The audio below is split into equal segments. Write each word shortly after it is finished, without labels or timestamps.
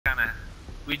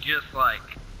We just like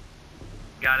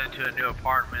got into a new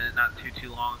apartment not too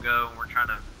long ago, and we're trying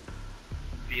to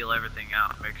feel everything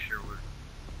out, and make sure we're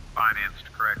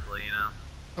financed correctly, you know.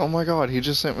 Oh my god, he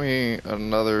just sent me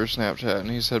another Snapchat and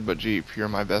he said, "But Jeep, you're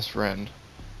my best friend."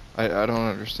 I don't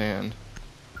understand.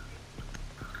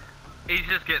 He's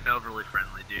just getting overly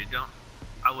friendly, dude.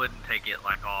 I wouldn't take it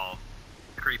like all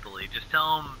creepily. Just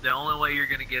tell him the only way you're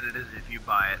gonna get it is if you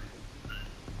buy it.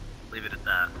 Leave it at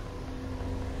that.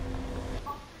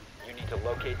 You need to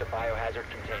locate the biohazard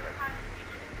container.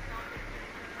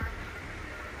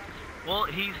 Well,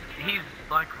 he's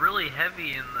like really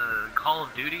heavy in the Call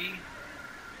of Duty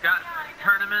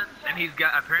tournaments, and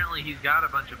apparently he's got a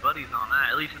bunch of buddies on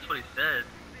that. At least that's what he said.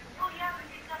 Oh yeah, but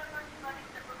he's got a bunch of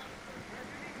buddies that relate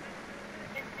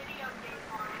to his video game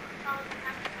on.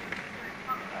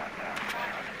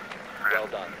 Well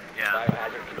done. Yeah.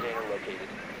 Biohazard container located.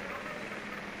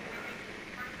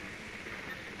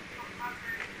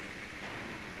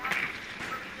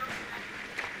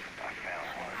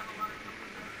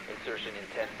 Insertion in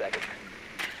 10 seconds.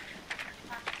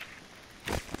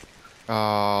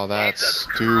 Oh, that's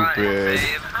Christ, stupid.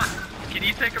 babe. Can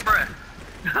you take a breath?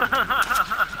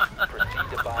 Proceed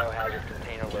to biohazard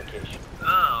container location.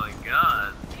 Oh my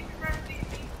god.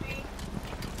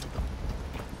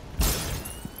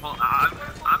 Well,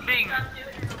 I'm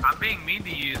being mean to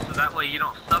you so that way you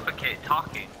don't suffocate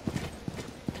talking.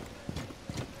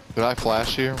 Did I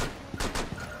flash you?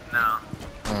 No.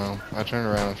 Oh, I turned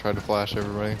around and tried to flash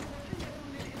everybody.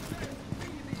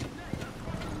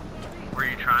 Were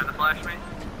you trying to flash me?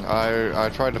 I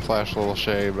tried to flash Little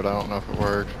Shay, but I don't know if it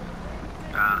worked.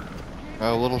 Nah.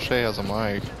 Oh, Little Shay has a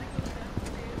mic.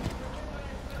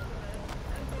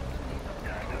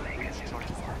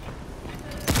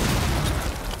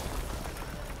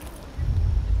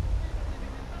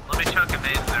 Let me chuck a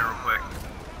nade in there real quick.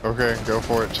 Okay, go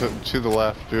for it. To the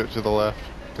left. Do it to the left,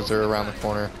 because they're around the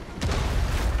corner.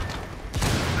 Took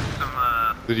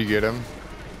some, Did you get him?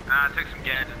 I took some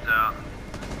gadgets out.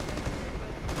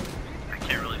 I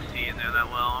can't really see in there that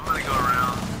well. I'm gonna go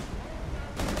around.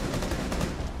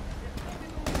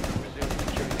 Resume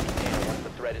securing the container once the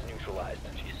threat is neutralized.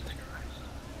 Jesus Christ.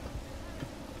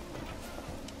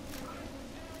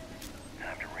 I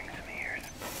have to ring some ears.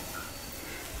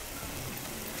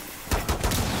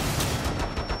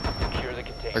 Secure the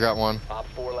container. I got one. Op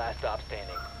 4 last stop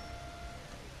standing.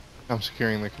 I'm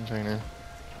securing the container.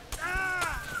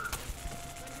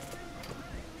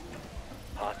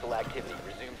 Hostile activity.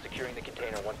 Resume securing the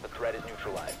container once the threat is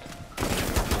neutralized.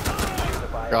 Secure the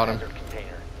Got him. biohazard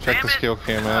container. Check Damn the it. skill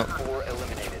cam out. 4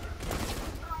 eliminated.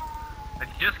 I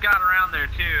just got around there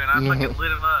too, and I fucking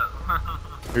lit him up.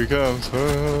 Here he comes.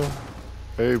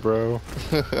 Hey, bro.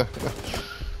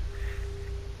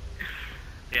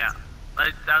 Yeah.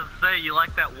 I was saying, you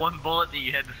like that one bullet that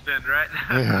you had to spend, right?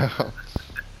 Yeah.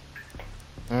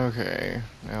 Okay,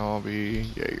 now I'll be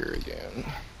Jaeger again.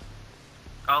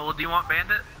 Oh, well, do you want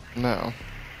Bandit? No.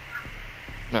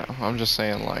 No, I'm just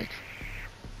saying, like,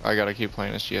 I gotta keep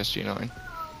playing as GSG9.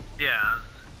 Yeah.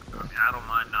 I don't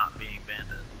mind not being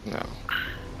Bandit. No.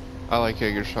 I like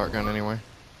Jaeger's shotgun anyway.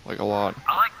 Like, a lot.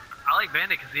 I like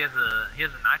Bandit because he has a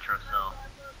nitro cell.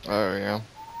 Oh, yeah.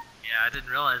 Yeah, I didn't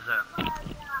realize that.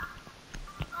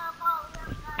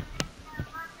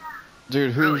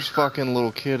 Dude, Really? whose fucking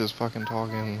little kid is fucking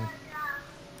talking?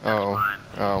 Oh. mine.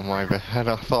 Oh, my bad.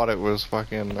 I thought it was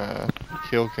fucking,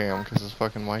 kill cam because his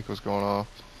fucking mic was going off.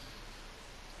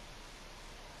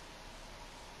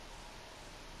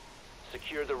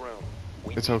 Secure the room.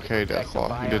 We It's need okay, to protect the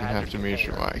Deathclaw. You didn't have biohazard to mute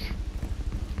your container. mic.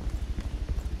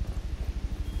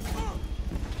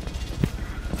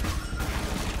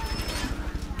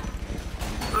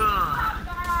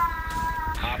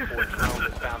 Op 4 drone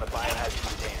has found the biohazard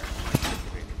container.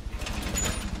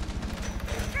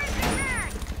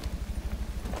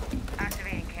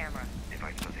 Activating camera.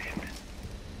 Device positioned.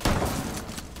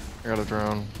 I got a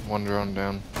drone. One drone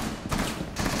down.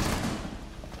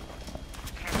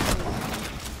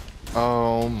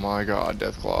 Oh my god,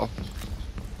 Deathclaw.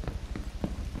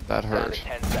 That Down to hurt.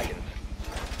 10 seconds.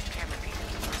 Camera feed.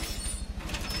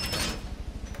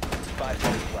 5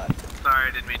 seconds left. Sorry,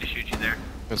 I didn't mean to shoot you there.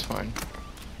 It's fine.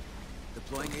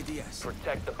 Deploying ADS.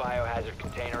 Protect the biohazard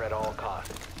container at all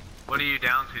costs. What are you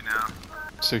down to now?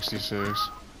 66.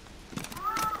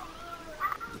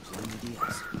 Deploying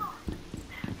ADS.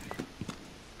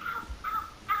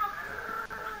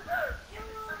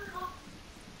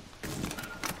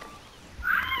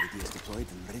 ADS deployed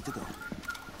and ready to go.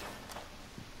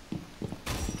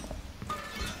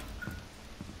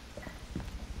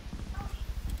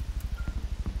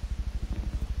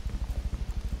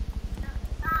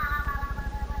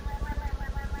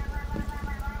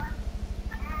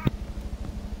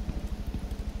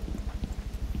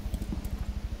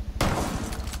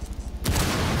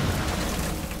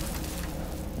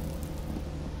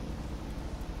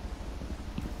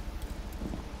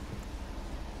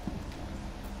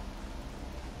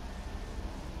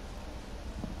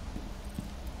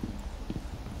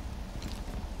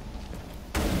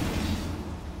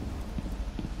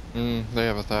 They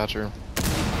have a Thatcher.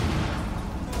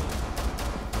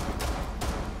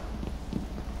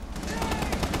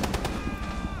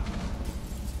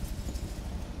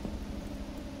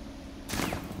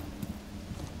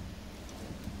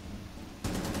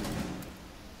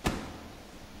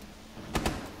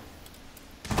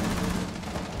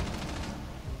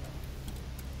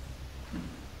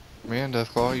 Man,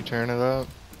 Deathclaw, you tearing it up?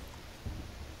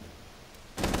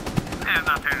 I'm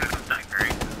not turning it that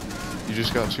great. You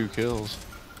just got 2 kills.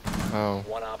 Oh,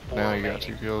 One op 4 now you remaining. got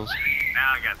 2 kills.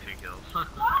 Now I got 2 kills.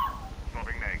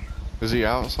 Smoking neg. Is he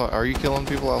outside? Are you killing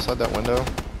people outside that window?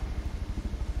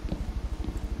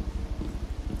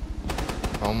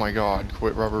 Oh my god,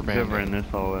 quit rubber He's over banding. in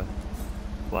this hallway.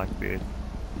 Blackbeard.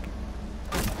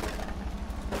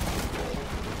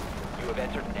 You have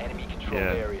entered an enemy controlled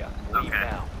Yeah. area. Leave Okay.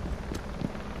 now.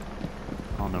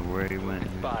 I don't know where he went. He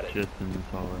was Spotted. just in this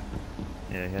hallway.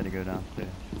 Yeah, he had to go downstairs.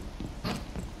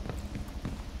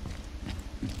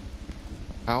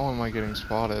 How am I getting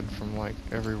spotted from like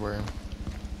everywhere?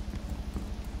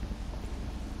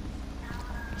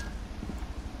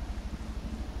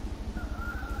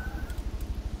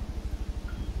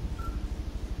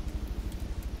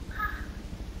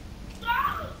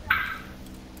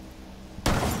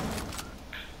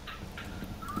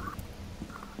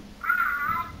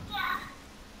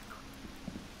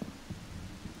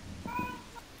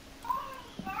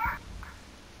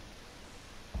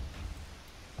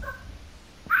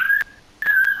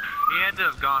 He had to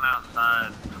have gone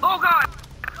outside. Oh god!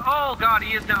 Oh god,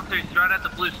 he is downstairs. He's right at the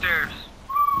blue stairs.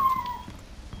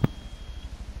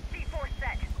 C4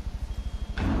 set.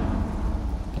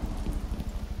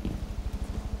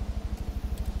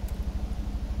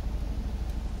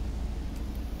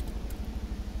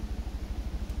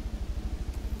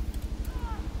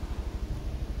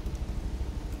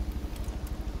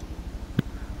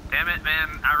 Damn it, man.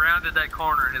 I rounded that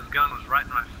corner and his gun was right in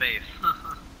my face.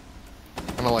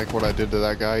 Kind of like what I did to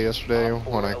that guy yesterday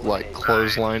when I like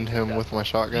clotheslined him with my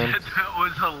shotgun. That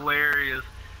was hilarious.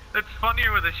 It's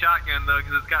funnier with a shotgun though,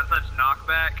 because it's got such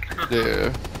knockback.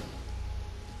 Yeah.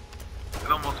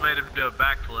 It almost made him do a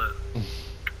backflip.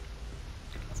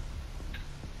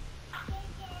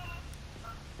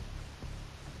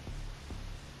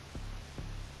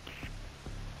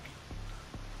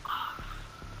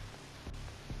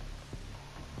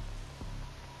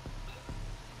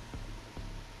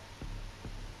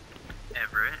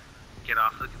 Everett, get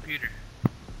off the computer.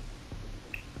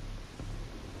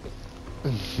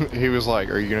 He was like,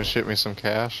 "Are you gonna ship me some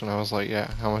cash?" And I was like,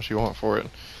 "Yeah. How much you want for it?"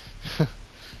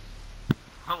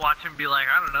 I'll watch him be like,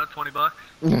 I don't know, 20 bucks.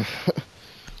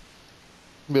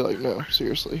 Be like, "No,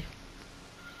 seriously."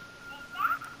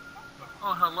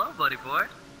 Oh, hello, buddy boy.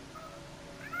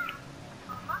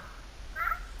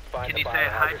 Find Can the you say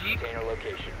hi, biohazard Jeep? container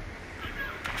location.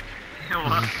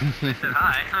 Well, they said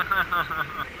hi.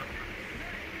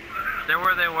 They're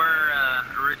where they were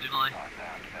originally.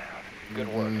 Good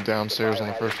work. Downstairs on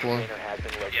the Biohazard first floor. container has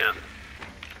been located. Yeah.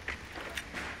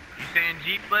 You saying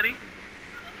Jeep, buddy?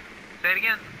 Say it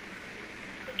again.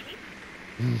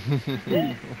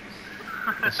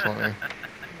 That's funny.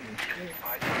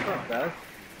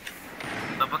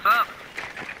 What's up?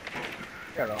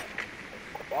 Got a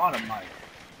bottom mic.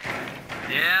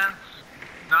 Yeah,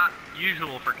 not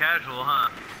usual for casual, huh?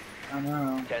 I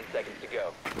know. 10 seconds to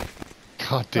go.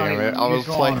 God damn it! I was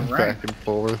usual playing on back rank. and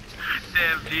forth.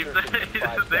 Damn, Jeep,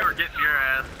 they were getting your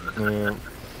ass. Yeah.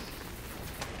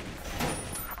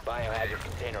 Biohazard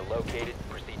container located.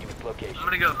 Proceed to its location. I'm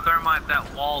gonna go thermite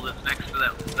that wall that's next to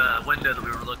that window that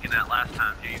we were looking at last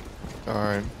time, Jeep. All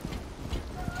right.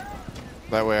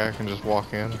 That way I can just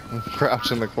walk in and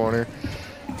crouch in the corner.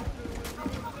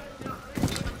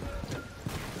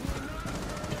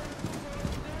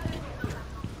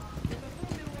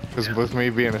 Because with me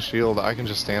being a shield, I can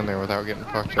just stand there without getting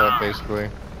fucked up, basically.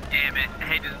 Damn it.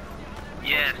 Hey, just,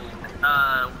 yes.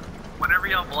 Whenever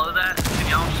y'all blow that, can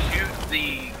y'all shoot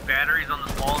the batteries on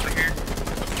this wall over here?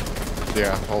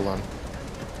 Yeah, hold on.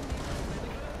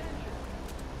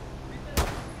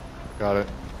 Got it.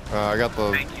 I got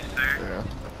the... Thank you, sir. Yeah.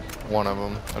 One of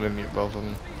them. I didn't need both of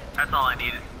them. That's all I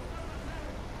needed.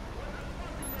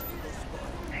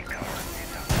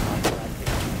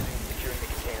 Securing the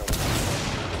container.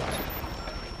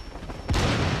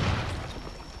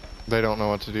 They don't know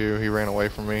what to do. He ran away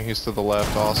from me. He's to the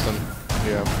left, Austin.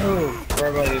 Yeah. Oh,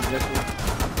 everybody just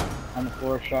on the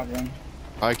floor, shotgun.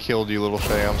 I killed you, little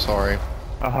Shay. I'm sorry.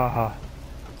 Ah,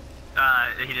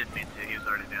 He didn't mean to. He was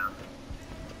already down.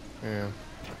 Yeah.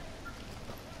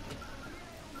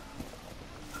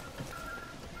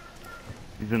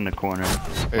 he's in the corner.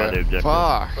 By the Yeah. objective.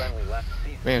 Fuck. Friendly left.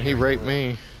 Cease Man, he securing raped the room.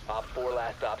 me. Op 4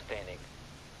 last stop standing.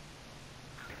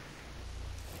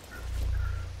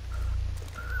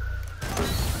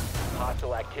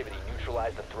 Hostile activity.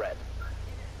 Neutralize the threat.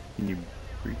 Can you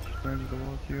breach straight the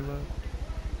wall to your left?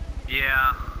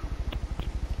 Yeah.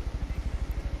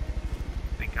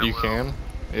 Think I You will. can?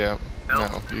 Yeah.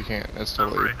 Nope. No, you can't. It's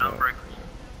totally. Unbreakable.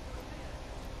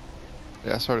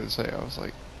 Yeah, I started to say, I was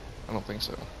like, I don't think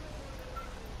so.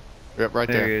 Yep, right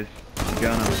There there. he is.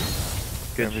 Gun him.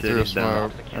 Good Yeah, he shit, threw a he's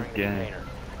down. smoke. Securing the Okay. container.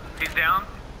 He's down?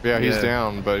 Yeah, he's Yeah.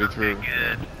 down, but he Okay, threw.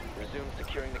 good. Resume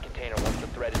securing the container once the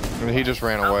threat is And he just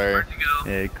ran Oh, away. where'd you go?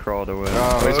 Yeah, he crawled away.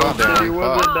 Oh, he's not shit, down. he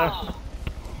wasn't Fuck. down.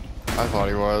 Oh! I thought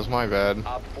he was. My bad.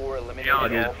 Op 4 eliminated Yeah, I all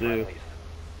did too. friendlies.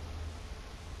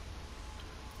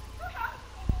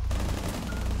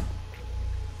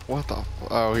 What the?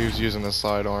 Oh, he was using his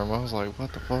sidearm. I was like,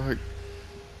 what the fuck?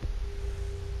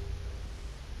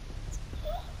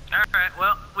 Alright,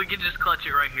 well, we can just clutch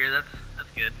it right here. That's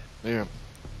good. Yeah.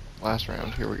 Last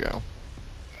round. Here we go.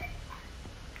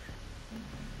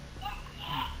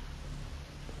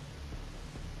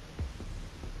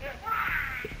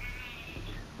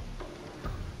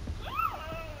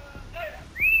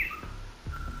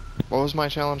 What was my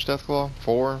challenge, Deathclaw?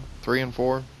 4? 3 and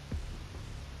 4?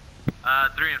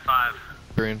 3 and 5.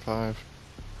 3 and 5.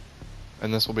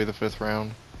 And this will be the 5th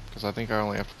round. Because I think I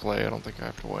only have to play. I don't think I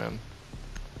have to win.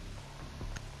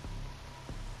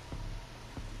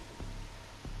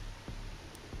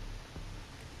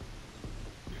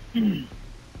 You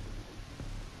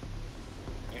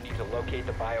need to locate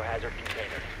the biohazard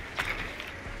container.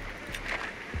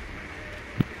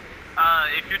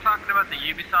 If you're talking about the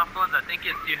Ubisoft ones, I think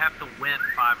it's you have to win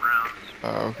 5 rounds.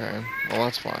 Oh, okay. Well,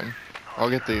 that's fine. I'll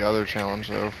get the other challenge,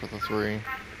 though, for the 3.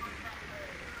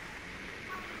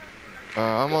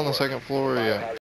 I'm on the 2nd floor, yeah.